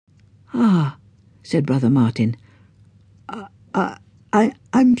"Ah," said Brother Martin.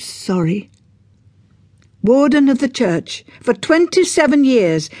 I'm sorry. Warden of the church for 27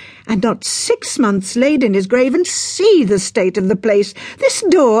 years, and not 6 months laid in his grave, and see the state of the place. This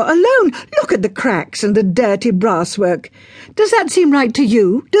door alone, look at the cracks and the dirty brasswork. Does that seem right to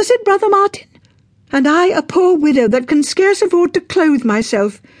you, does it, Brother Martin? And I, a poor widow that can scarce afford to clothe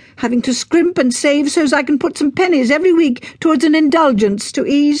myself, having to scrimp and save so as I can put some pennies every week towards an indulgence to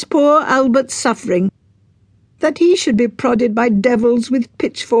ease poor Albert's suffering. That he should be prodded by devils with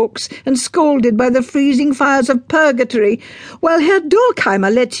pitchforks and scalded by the freezing fires of purgatory, while Herr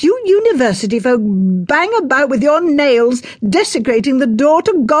Durkheimer lets you university folk bang about with your nails, desecrating the door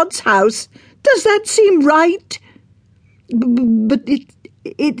to God's house. Does that seem right? But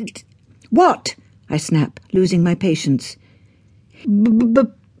it... What? I snap, losing my patience.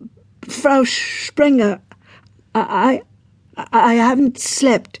 Frau Sprenger, I haven't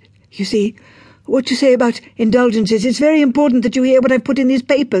slept, you see. What you say about indulgences, it's very important that you hear what I've put in these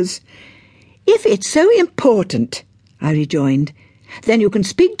papers. If it's so important, I rejoined, then you can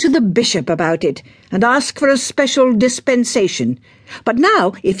speak to the bishop about it and ask for a special dispensation. But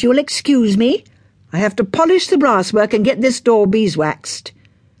now, if you'll excuse me, I have to polish the brasswork and get this door beeswaxed.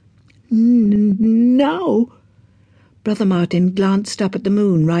 No. Brother Martin glanced up at the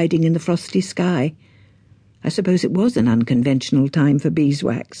moon riding in the frosty sky. I suppose it was an unconventional time for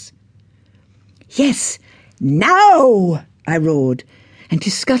beeswax. "Yes, now!" I roared, and he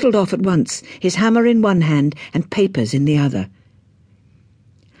scuttled off at once, his hammer in one hand and papers in the other.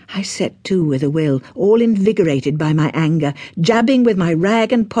 I set to with a will, all invigorated by my anger, jabbing with my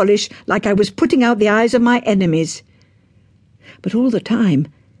rag and polish like I was putting out the eyes of my enemies. But all the time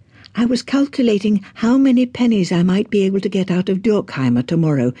I was calculating how many pennies I might be able to get out of Durkheimer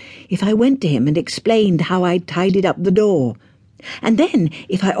tomorrow if I went to him and explained how I'd tidied up the door. And then,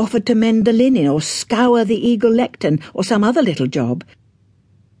 if I offered to mend the linen or scour the eagle lectern or some other little job,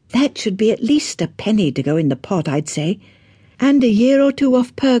 that should be at least a penny to go in the pot, I'd say. And a year or two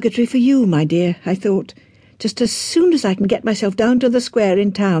off purgatory for you, my dear, I thought, just as soon as I can get myself down to the square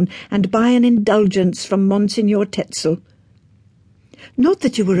in town and buy an indulgence from Monsignor Tetzel. Not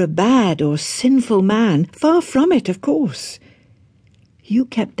that you were a bad or sinful man, far from it, of course. You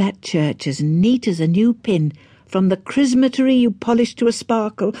kept that church as neat as a new pin, from the chrismatory you polished to a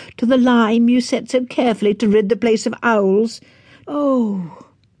sparkle to the lime you set so carefully to rid the place of owls. Oh,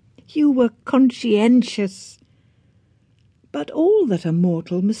 you were conscientious. But all that are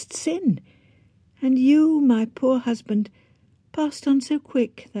mortal must sin, and you, my poor husband, passed on so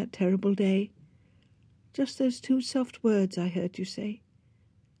quick that terrible day. Just those 2 soft words I heard you say.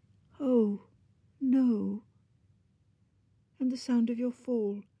 Oh, no. And the sound of your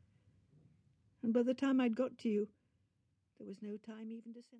fall. And by the time I'd got to you, there was no time even to say...